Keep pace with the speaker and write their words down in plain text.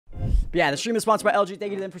But yeah, the stream is sponsored by LG.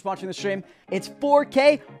 Thank you to them for sponsoring the stream. It's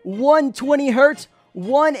 4K, 120 hertz,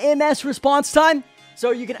 1 ms response time.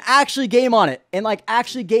 So you can actually game on it and like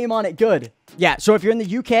actually game on it good. Yeah, so if you're in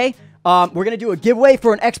the UK, we're going to do a giveaway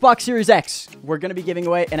for an Xbox Series X. We're going to be giving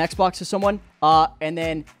away an Xbox to someone. And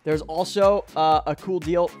then there's also a cool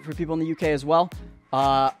deal for people in the UK as well.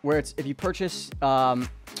 Where it's if you purchase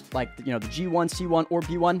like you know the G1, C1, or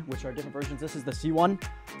B1, which are different versions. This is the C1.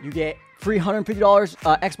 You get free $150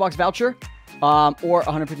 Xbox voucher, or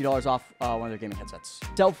 $150 off one of their gaming headsets.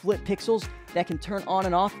 Self-lit pixels that can turn on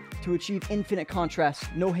and off to achieve infinite contrast,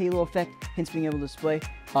 no halo effect, hence being able to display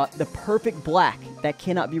the perfect black that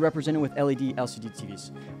cannot be represented with LED LCD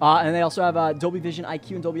TVs. And they also have Dolby Vision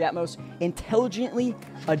IQ and Dolby Atmos. Intelligently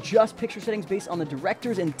adjust picture settings based on the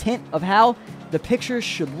director's intent of how the pictures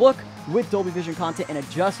should look with Dolby Vision content and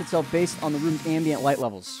adjust itself based on the room's ambient light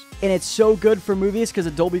levels. And it's so good for movies because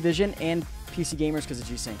of Dolby Vision and PC gamers because of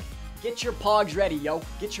G-Sync. Get your pogs ready, yo.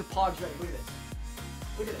 Get your pogs ready. Look at this.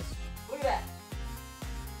 Look at this. Look at that.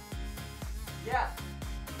 Yeah.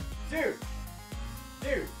 Dude.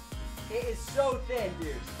 Dude. It is so thin,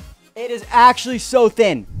 dude. It is actually so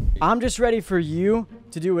thin. I'm just ready for you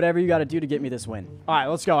to do whatever you got to do to get me this win. All right,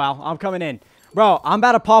 let's go, Al. I'm coming in. Bro, I'm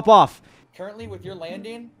about to pop off. Currently, with your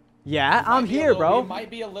landing... Yeah, I'm here, bro.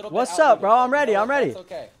 What's up, bro? I'm ready. I'm ready.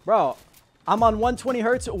 Okay. Bro, I'm on 120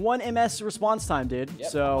 hertz, 1 ms response time, dude.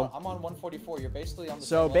 Yep, so I'm on 144. You're basically on the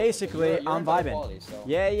so same basically, level. You're I'm vibing. quality, so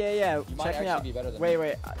Yeah. Check me out. be better than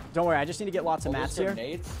Wait. Don't worry. I just need to get lots of mats here.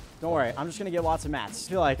 Nades? Don't worry. I'm just gonna get lots of mats.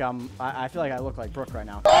 I feel like I look like Brooke right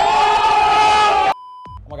now. Oh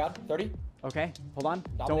my God. 30. Okay. Hold on.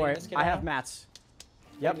 Dominating Don't worry. I have down. mats.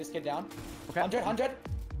 Yep. This kid down. Okay. 100.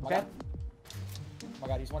 Okay. Oh my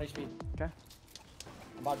God. He's 1 HP. Okay.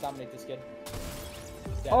 I'm about to dominate this kid.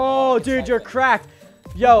 Oh, dude, you're cracked.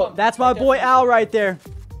 Yo, that's my boy Al right there.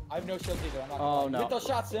 I have no shield either. I'm not oh, no. Hit those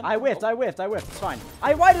shots, Sim. I whiffed. It's fine.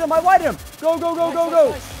 I whited him. Go.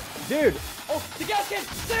 Nice. Dude. Oh, the gas can.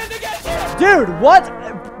 Send the gas can. Dude, what?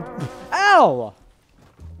 Ow.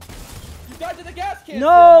 You died to the gas can.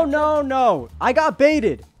 No. I got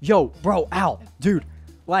baited. Yo, bro, Al. Dude,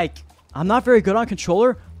 like, I'm not very good on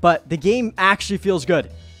controller, but the game actually feels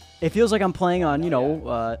good. It feels like I'm playing on, you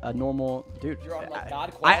know, a normal dude. You're on like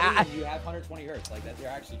God quality and you have 120 hertz. Like that, you're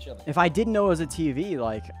actually chilling. If I didn't know it was a TV,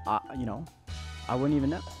 like, you know, I wouldn't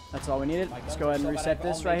even know. That's all we needed. Let's go ahead and reset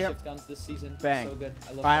this right here. Bang.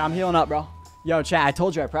 All right, I'm healing up, bro. Yo, chat, I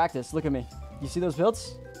told you I practiced. Look at me. You see those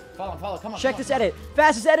builds? Follow, come on. Check this edit.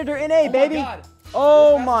 Fastest editor in A, baby. My God.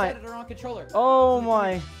 Oh my. Editor on controller. Oh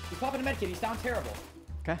my. He's popping a medkit. He's down terrible.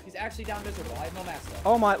 Okay. He's actually down miserable. I have no max though.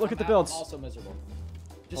 Oh my, look at the builds. I'm also miserable.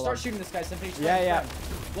 Just start shooting this guy, Symfuhny. Yeah.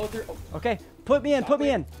 Blow through. Oh. Okay, put me in. What?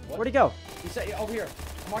 Where'd he go? He's over here.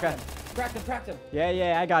 I'm marking him. Cracked him.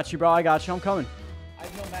 Yeah, I got you, bro. I'm coming. I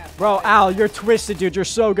have no max. Bro, Al, you're twisted, dude. You're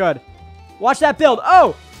so good. Watch that build.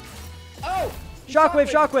 Oh!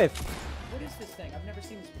 Shockwave. What is this thing? I've never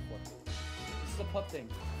seen this before. This is a pup thing.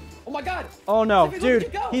 Oh my God! Oh no, Symfuhny,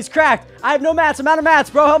 dude. He's cracked. I have no mats. I'm out of mats,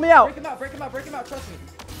 bro. Help me out. Break him out. Trust me.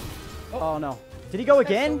 Oh no. Did he go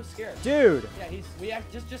again? So dude. Yeah,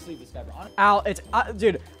 just leave this guy, bro. Al, it's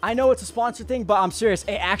dude, I know it's a sponsored thing, but I'm serious.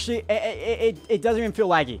 It actually it doesn't even feel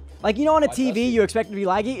laggy. Like, you know, on a TV you expect it to be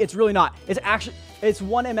laggy, it's really not. It's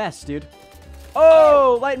 1 ms, dude.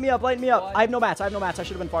 Oh, lighten me up. I have no mats. I should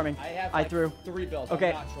have been farming. I threw 3 builds.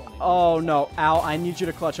 Okay. Oh no, Al, I need you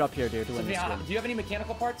to clutch up here, dude. To win this game. Do you have any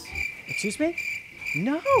mechanical parts? Excuse me?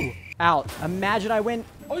 No. Al, imagine I win.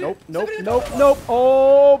 Oh, Nope.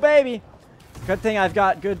 Oh, baby. Good thing I've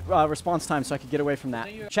got good response time so I could get away from that.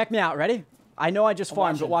 Check me out. Ready? I know I just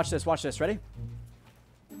farmed, but watch this. Ready?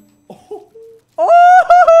 Oh!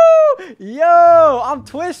 Yo! I'm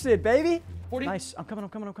twisted, baby. 40. Nice. I'm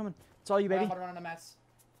coming. It's all you, baby. I'm run on the mats.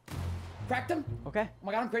 Cracked him. Okay. Oh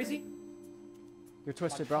my God, I'm crazy. You're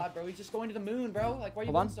twisted, bro. He's just going to the moon, bro. Like, why are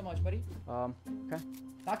you doing so much, buddy? Okay.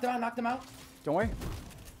 Knocked him out. Don't worry.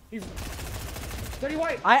 He's 30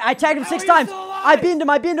 white. I tagged him 6 times. I beamed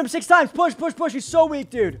him 6 times. Push. He's so weak,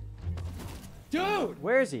 dude. Dude.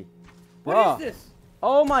 Where is he? What is this?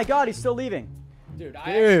 Oh my God, he's still leaving. Dude,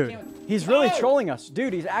 he's really trolling us.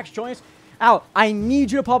 Dude, he's actually trolling us. Al, I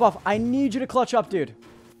need you to pop off. I need you to clutch up, dude.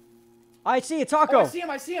 I see a taco. Oh,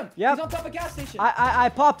 I see him. Yep. He's on top of a gas station. I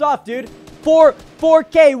popped off, dude.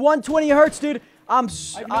 4K, 120 hertz, dude.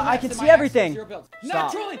 I can see everything.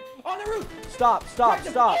 Not trolling on the roof. Stop. Oh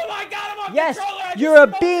my God, I'm on yes, controller.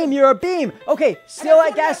 you're a beam. Okay, still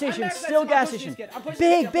at gas station.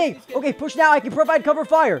 Big. Okay, push now. I can provide cover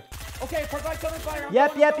fire. Okay, provide cover fire.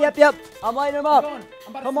 Yep. I'm lighting him up.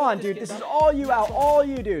 Come on, dude. This is all you, Al. All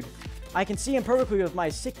you, dude. I can see him perfectly with my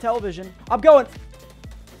sick television. I'm going.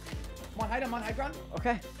 Come on, high ground.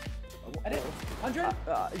 Okay. Edit. 100.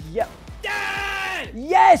 Yep. Yeah!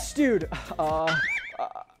 Yes, dude. Come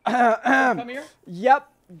here. Yep.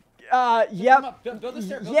 Yep. Come up. Build the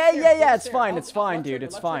stair. Yeah. It's fine. It's fine, dude.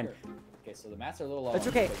 It's fine. Okay, so the mats are a little low. It's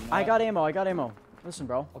okay. You know I got ammo. Listen,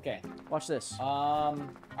 bro. Okay. Watch this. All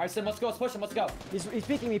right, Sim, let's go. Let's push him. Let's go. He's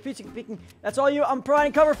peeking me. Peeking. That's all you. I'm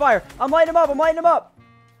providing cover fire. I'm lighting him up.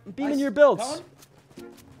 I'm beaming your builds. Cone?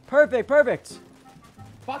 Perfect.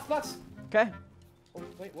 Box. Okay. Oh,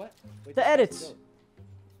 wait, what? Wait, The edits.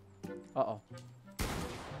 Uh-oh.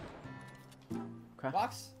 Okay.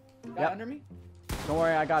 Box. Got under me. Don't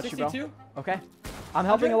worry, I got 62? you, bro. Okay. I'm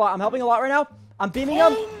helping a lot right now. I'm beaming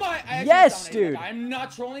him. Oh my! Yes, dude. I'm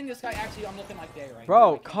not trolling this guy. Actually, I'm looking like day right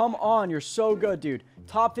Bro, now. come on. You're so good, dude.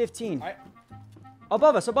 Top 15. All right.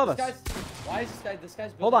 Above us. Why is this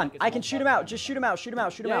guy's building? Hold on. Like it's I can shoot him out. Just shoot him out.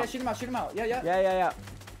 Yeah, shoot him out. Yeah. Yeah.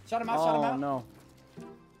 Shot him out. Oh, no.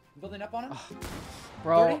 Building up on him.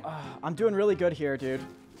 Bro, I'm doing really good here, dude.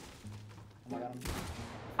 Oh my god.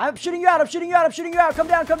 I'm shooting you out. Come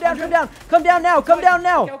down now.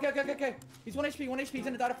 Okay. He's 1 HP. He's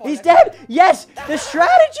in the data fall. He's dead. Yes. The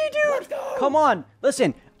strategy, dude. Come on.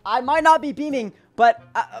 Listen, I might not be beaming, but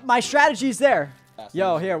my strategy's there.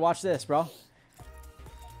 Yo, here, watch this, bro.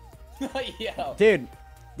 Yo. Dude,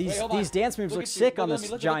 these dance moves look sick on this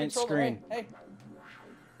giant screen. Hey.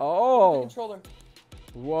 Oh. Controller.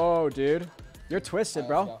 Whoa, dude. You're twisted,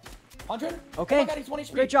 bro. 100? Okay. Oh my god, he's 1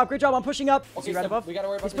 HP. Great job. I'm pushing up. Is he right above? We gotta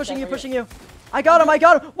worry about He's pushing this you. I got him.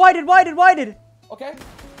 Whited. Okay.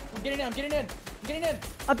 I'm getting in.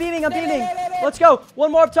 I'm beaming. Let's go.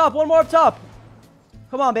 One more up top.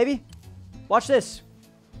 Come on, baby. Watch this.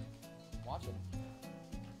 Watch him.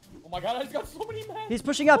 Oh my god, he's got so many men. He's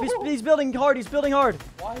pushing up. He's building hard.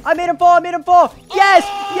 Why? I made him fall.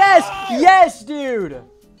 Yes, dude.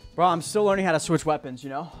 Bro, I'm still learning how to switch weapons, you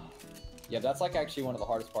know? Yeah, that's like actually one of the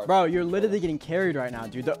hardest parts. Bro, you're literally getting carried right now,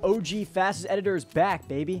 dude. The OG fastest editor is back,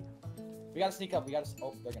 baby. We gotta sneak up.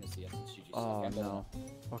 Oh, they're gonna see us. It's GG. Oh, no.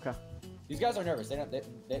 Okay. These guys are nervous. They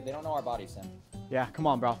don't know our bodies, Sim. Yeah, come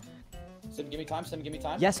on, bro. Sim, give me time.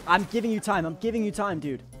 Yes, I'm giving you time.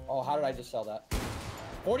 Dude. Oh, how did I just sell that?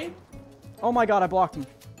 40? Oh my god, I blocked him.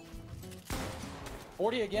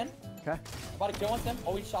 40 again. Okay. About to kill one, Sim.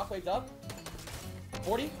 Oh, he shockwaved up.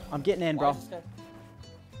 40? I'm getting in, bro.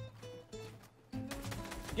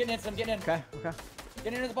 Getting in, Sim. Getting in. Okay.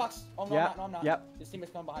 Getting into the box. Oh, no, Yeah. I'm not. Yep. This team is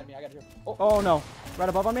coming behind me. I gotta do. Oh, no. Right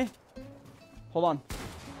above on me? Hold on.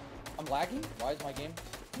 I'm lagging? Why is my game?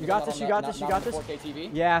 You got this. 4K TV?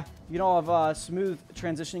 Yeah. You don't have smooth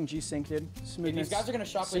transitioning G-Sync, dude. Smoothness. These guys are gonna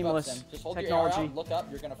shockwave up, Sim. Just hold technology. your air out, look up,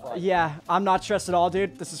 you're gonna fry. Yeah, I'm not stressed at all,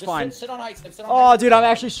 dude. This is fine. Sit on height, Sim. Oh, dude, I'm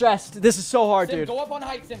actually stressed. This is so hard, Sim, dude. go up on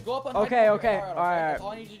height, Sim. Go up on Okay. height. All right. right. That's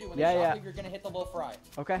all I need you to do. When Yeah, they yeah. shockwave, you're gonna hit the low fry.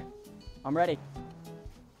 Okay. I'm ready.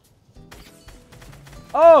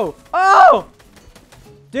 Oh!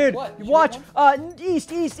 Dude, What? Did you watch. hit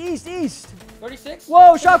East. 36?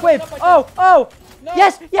 Whoa, shockwave. Oh. No.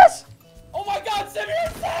 Yes. Oh my god, Sim, you're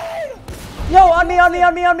insane! No, on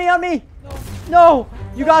me. No.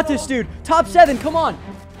 You got this, dude. Top 7. Come on.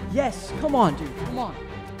 Yes. Come on, dude. Come on.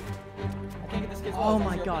 I can't get this kid's Oh balls,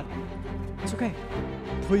 my I'm god. joking. It's okay.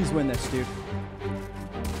 Please win this, dude.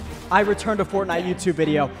 I returned a Fortnite YouTube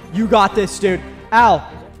video. You got this, dude. Al,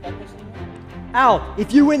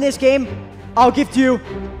 if you win this game, I'll gift you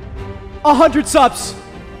 100 subs.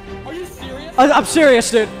 Are you serious? I'm serious,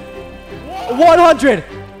 dude. What? 100.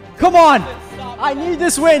 Come on. Stop. I need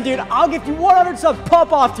this win, dude. I'll give you 100 subs.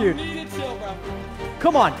 Pop off, dude. Need to chill, bro.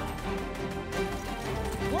 Come on.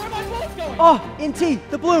 Where are my bullets going? Oh, in T,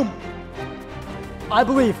 the bloom. I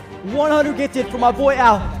believe. 100 gifted for my boy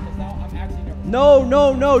Al. I'm actually nervous.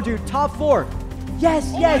 No, dude. Top 4.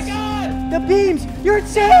 Yes. Oh my god! The beams. You're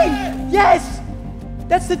insane. Yes.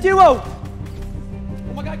 That's the duo.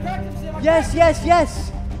 Oh my god, cracked him, Sim. Yes.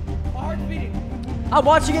 My heart's beating. I'm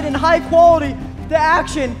watching it in high quality. The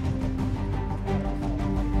action.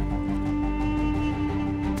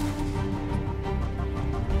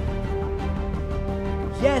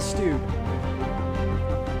 Yes, dude.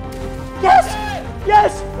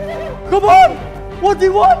 Yes. Come on.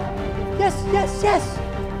 1v1. Yes.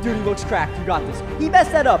 Dude, he looks cracked. You got this. He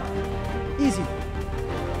messed that up. Easy.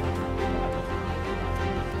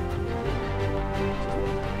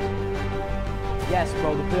 Yes,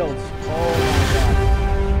 bro, the builds.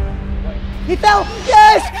 Oh my god. He fell.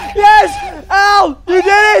 Yes. Al, you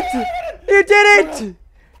did it.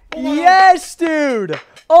 Yes, dude.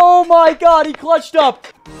 Oh my god, he clutched up.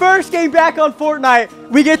 First game back on Fortnite.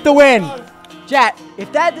 We get the win. Chat, if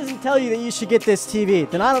that doesn't tell you that you should get this TV,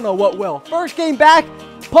 then I don't know what will. First game back,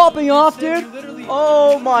 popping off, dude.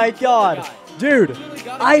 Oh my god. Dude,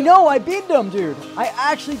 I know, I beamed him, dude. I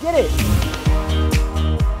actually did it.